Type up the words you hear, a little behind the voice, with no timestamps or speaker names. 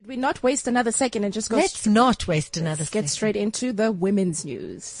we not waste another second and just go? Let's not waste another Let's second. get straight into the women's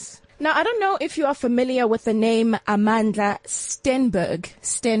news. Now, I don't know if you are familiar with the name Amandla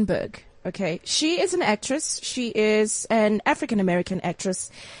Stenberg. Okay. She is an actress. She is an African-American actress,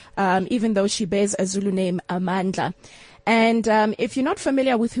 even though she bears a Zulu name, Amandla. And if you're not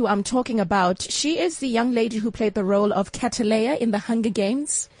familiar with who I'm talking about, she is the young lady who played the role of Cataleya in the Hunger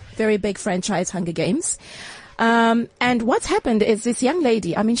Games, very big franchise Hunger Games. And what's happened is this young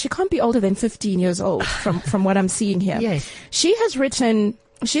lady, I mean, she can't be older than 15 years old from what I'm seeing here. Yes.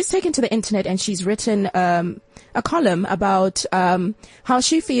 She's taken to the internet and she's written a column about how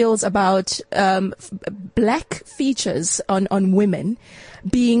she feels about black features on women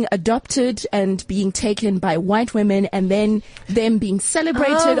being adopted and being taken by white women and then them being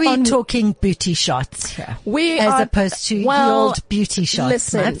celebrated. Are we talking booty shots here? As opposed to the old beauty shots.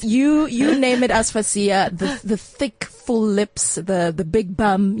 Listen, you name it, Asfasia, the thick, full lips, the big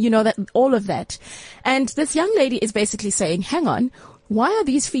bum, that all of that. And this young lady is basically saying, hang on, why are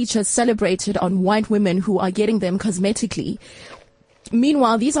these features celebrated on white women who are getting them cosmetically?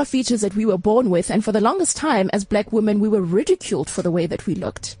 Meanwhile, these are features that we were born with, and for the longest time, as black women, we were ridiculed for the way that we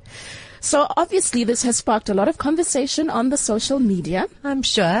looked. So obviously, this has sparked a lot of conversation on the social media. I'm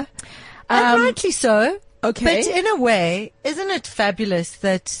sure. And rightly so. Okay. But in a way, isn't it fabulous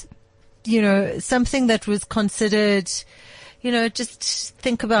that, something that was considered, just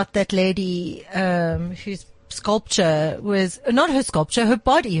think about that lady whose sculpture was not her sculpture, her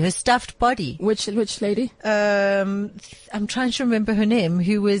body, her stuffed body. Which lady? I'm trying to remember her name,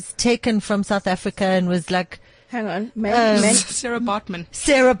 who was taken from South Africa and was like, hang on, Sarah Bartman.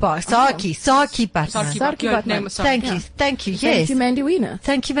 Saki Bartman. Saki Bartman. Thank you. Yes. Thank you, Mandy Wiener.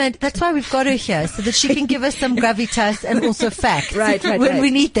 Thank you, Mandy. That's why we've got her here, so that she can give us some gravitas and also facts. Right. When we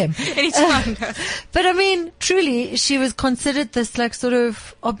need them. Anytime. But I mean, truly, she was considered this like sort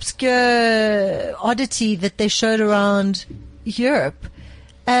of obscure oddity that they showed around Europe.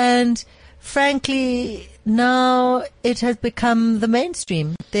 And frankly, now it has become the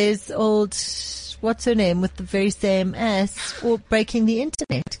mainstream. There's old, what's her name, with the very same ass, or breaking the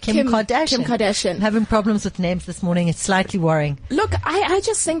internet, Kim Kardashian. I'm having problems with names this morning. It's slightly worrying. Look, I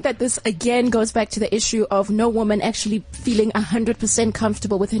just think that this again goes back to the issue of no woman actually feeling 100%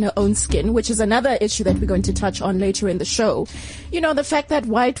 comfortable within her own skin, which is another issue that we're going to touch on later in the show. The fact that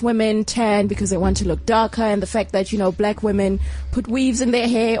white women tan because they want to look darker, and the fact that, black women put weaves in their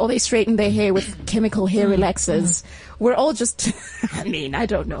hair or they straighten their hair with chemical hair relaxers. We're all just, I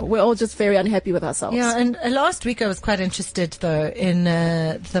don't know. We're all just very unhappy with ourselves. Yeah, and last week I was quite interested, though, in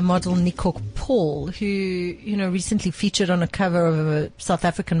the model Nico Paul, who, recently featured on a cover of a South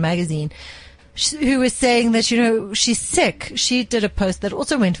African magazine, who was saying that, she's sick. She did a post that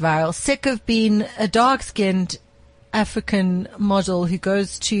also went viral, sick of being a dark-skinned African model who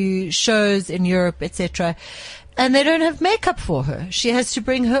goes to shows in Europe, etc., and they don't have makeup for her. She has to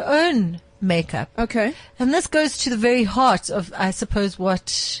bring her own makeup. Okay. And this goes to the very heart of, I suppose,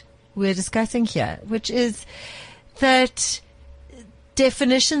 what we're discussing here, which is that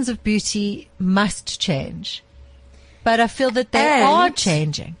definitions of beauty must change. But I feel that they are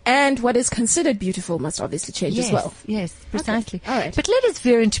changing. And what is considered beautiful must obviously change as well. Yes, precisely. Okay. All right. But let us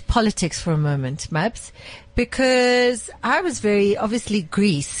veer into politics for a moment, Mabs, because I was obviously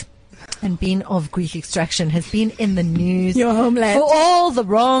Greece, and being of Greek extraction, has been in the news. Your homeland. For all the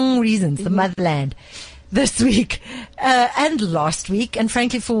wrong reasons, the motherland, this week and last week, and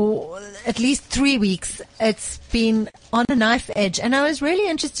frankly for at least 3 weeks, it's been on a knife edge. And I was really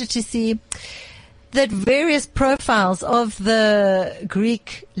interested to see that various profiles of the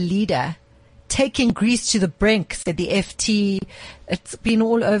Greek leader taking Greece to the brink, said the FT. It's been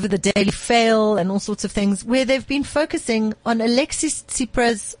all over the Daily Fail and all sorts of things, where they've been focusing on Alexis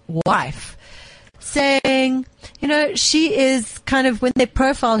Tsipras' wife, saying, she is kind of, when they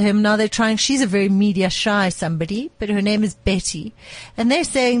profile him, now she's a very media shy somebody, but her name is Betty. And they're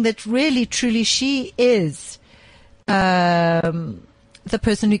saying that really, truly, she is the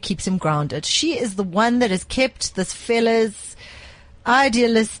person who keeps him grounded. She is the one that has kept this fella's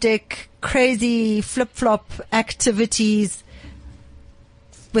idealistic, crazy flip-flop activities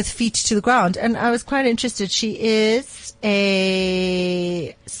with feet to the ground. And I was quite interested. She is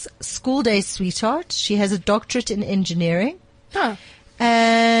a school day sweetheart. She has a doctorate in engineering. Huh.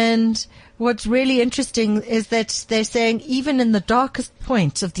 And what's really interesting is that they're saying even in the darkest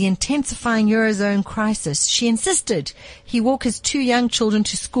point of the intensifying Eurozone crisis, she insisted he walk his 2 young children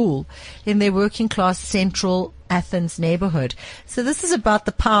to school in their working class central Athens neighborhood. So this is about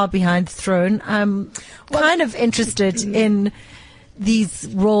the power behind the throne. I'm kind of interested in these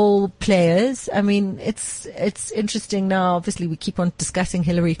role players. I mean, it's interesting now. Obviously, we keep on discussing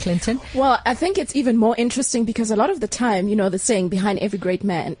Hillary Clinton. Well, I think it's even more interesting because a lot of the time, the saying behind every great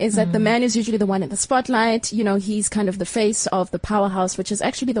man is that the man is usually the one in the spotlight. He's kind of the face of the powerhouse, which is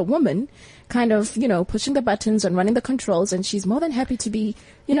actually the woman kind of, pushing the buttons and running the controls. And she's more than happy to be,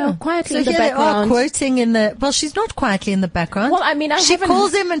 quietly in the background. They are quoting well, she's not quietly in the background. Well, I mean, she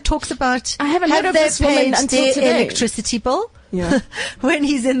calls him and talks about I haven't heard of this woman paid until their today. electricity bill. Yeah. When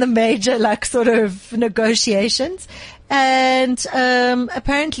he's in the major, sort of negotiations. And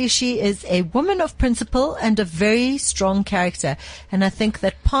apparently she is a woman of principle and a very strong character. And I think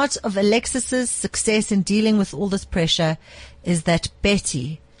that part of Alexis's success in dealing with all this pressure is that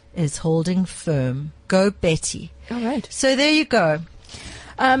Betty is holding firm. Go Betty. All right. So there you go.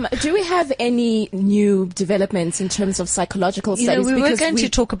 Do we have any new developments in terms of psychological studies? We were going to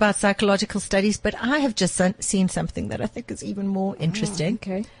talk about psychological studies, but I have just seen something that I think is even more interesting.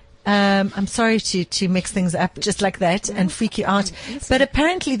 Okay. I'm sorry to mix things up just like that and freak you out, but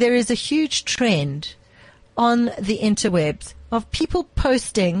apparently there is a huge trend on the interwebs of people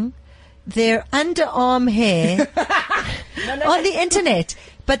posting their underarm hair on the internet,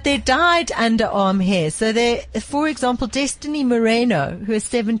 but they're dyed underarm hair. So for example, Destiny Moreno, who is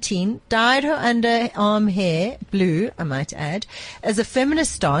 17, dyed her underarm hair blue, I might add, as a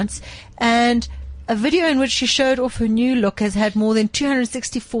feminist stance, and a video in which she showed off her new look has had more than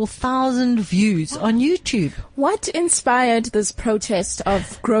 264,000 views on YouTube. What inspired this protest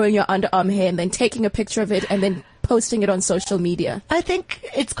of growing your underarm hair and then taking a picture of it and then posting it on social media? I think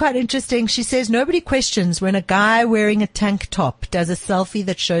it's quite interesting. She says nobody questions when a guy wearing a tank top does a selfie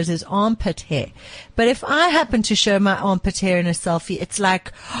that shows his armpit hair. But if I happen to show my armpit hair in a selfie, it's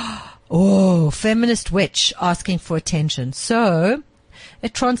like, oh, feminist witch asking for attention. So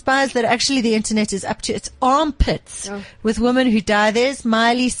it transpires that actually the internet is up to its armpits with women who dye theirs.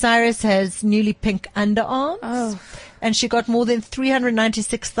 Miley Cyrus has newly pink underarms. And she got more than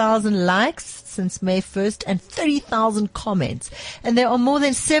 396,000 likes since May 1st and 30,000 comments. And there are more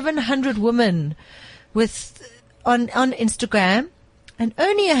than 700 women on Instagram and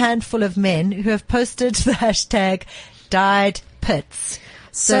only a handful of men who have posted the hashtag dyed pits.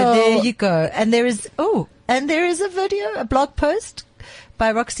 So there you go. And there is a video, a blog post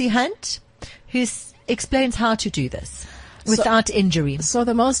by Roxy Hunt, who explains how to do this without injury. So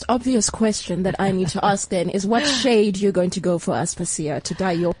the most obvious question that I need to ask then is what shade you're going to go for, Aspasia, to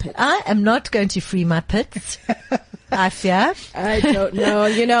dye your pits? I am not going to free my pits. I fear. I don't know.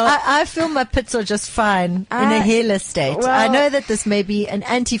 I feel my pits are just fine in a hairless state. Well, I know that this may be an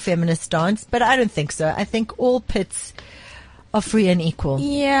anti-feminist stance, but I don't think so. I think all pits are free and equal.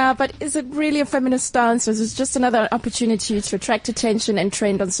 Yeah, but is it really a feminist stance, or is it just another opportunity to attract attention and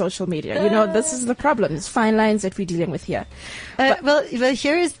trend on social media? This is the problem. It's fine lines that we're dealing with here. Well,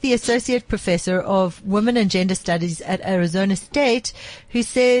 here is the Associate Professor of Women and Gender Studies at Arizona State, who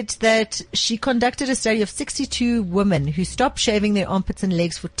said that she conducted a study of 62 women who stopped shaving their armpits and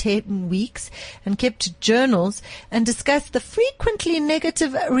legs for 10 weeks and kept journals and discussed the frequently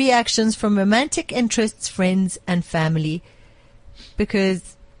negative reactions from romantic interests, friends, and family.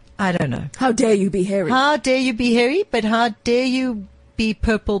 Because, I don't know. How dare you be hairy? How dare you be hairy, but how dare you be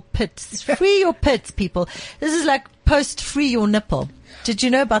purple pits? Free your pits, people. This is like post-free your nipple. Did you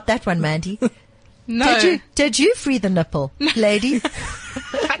know about that one, Mandy? No. Did you free the nipple, lady?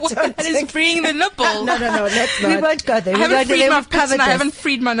 What is freeing the nipple? No, let's not. We won't go there. I haven't freed my pits and I haven't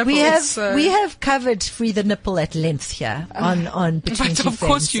freed my nipples. We have covered free the nipple at length here on Between Two of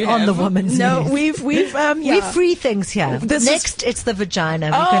course Friends, you on have. the woman's No, news. we free things here. Next, it's the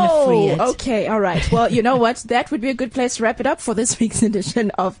vagina. We're going to free it. Okay, all right. Well, you know what? That would be a good place to wrap it up for this week's edition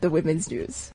of the Women's News.